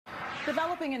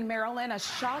Developing in Maryland, a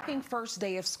shocking first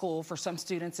day of school for some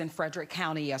students in Frederick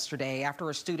County yesterday after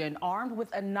a student armed with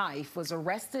a knife was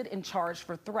arrested and charged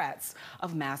for threats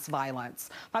of mass violence.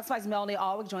 Fox 5's Melanie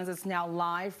Alwick joins us now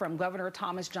live from Governor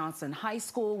Thomas Johnson High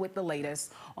School with the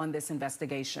latest on this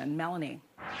investigation. Melanie.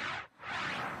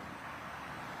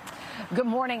 Good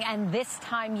morning. And this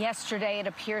time yesterday, it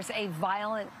appears a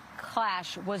violent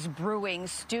clash was brewing.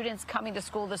 Students coming to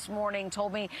school this morning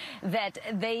told me that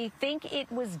they think it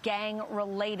was gang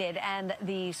related, and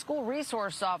the school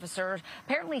resource officer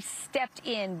apparently stepped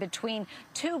in between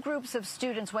two groups of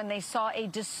students when they saw a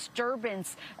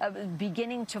disturbance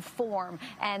beginning to form,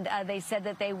 and they said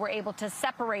that they were able to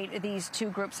separate these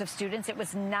two groups of students. It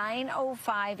was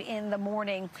 9:05 in the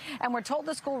morning, and we're told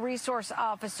the school resource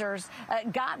officers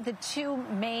got the two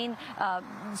main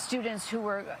students who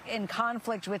were in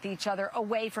conflict with each other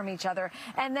away from each other,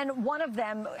 and then one of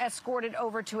them escorted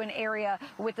over to an area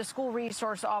with the school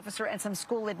resource officer and some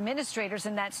school administrators,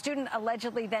 and that student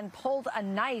allegedly then pulled a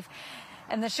knife.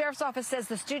 And the sheriff's office says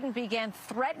the student began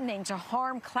threatening to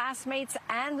harm classmates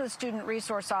and the student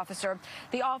resource officer.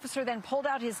 The officer then pulled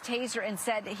out his taser and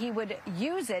said he would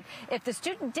use it if the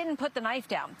student didn't put the knife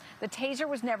down. The taser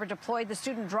was never deployed. The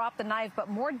student dropped the knife, but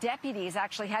more deputies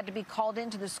actually had to be called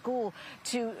into the school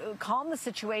to calm the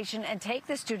situation and take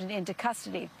the student into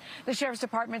custody. The sheriff's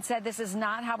department said this is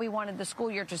not how we wanted the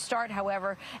school year to start,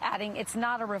 however, adding it's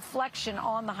not a reflection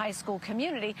on the high school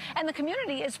community. And the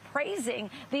community is praising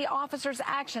the officers'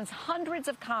 actions. Hundreds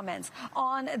of comments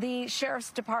on the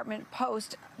sheriff's department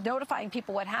post notifying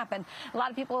people what happened. A lot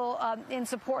of people in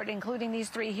support, including these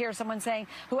three here. Someone saying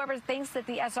whoever thinks that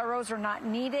the SROs are not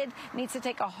needed needs to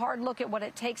take a hard look at what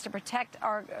it takes to protect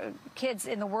our kids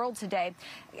in the world today.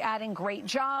 Adding great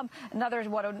job. Another,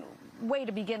 what a way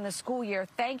to begin the school year.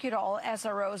 Thank you to all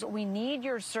SROs. We need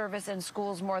your service in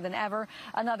schools more than ever.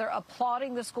 Another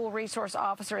applauding the school resource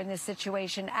officer in this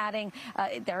situation, adding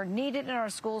they're needed in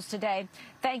our schools today.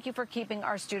 Thank you for keeping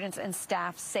our students and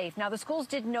staff safe. Now, the schools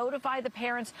did notify the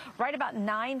parents right about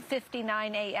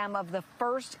 9:59 a.m. of the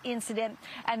first incident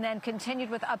and then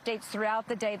continued with updates throughout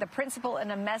the day. The principal,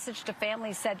 in a message to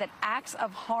families, said that acts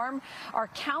of harm are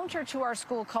counter to our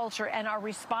school culture and our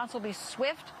response will be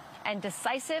swift and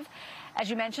decisive.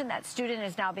 As you mentioned, that student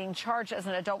is now being charged as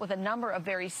an adult with a number of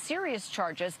very serious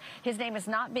charges. His name is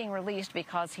not being released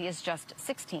because he is just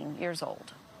 16 years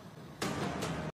old.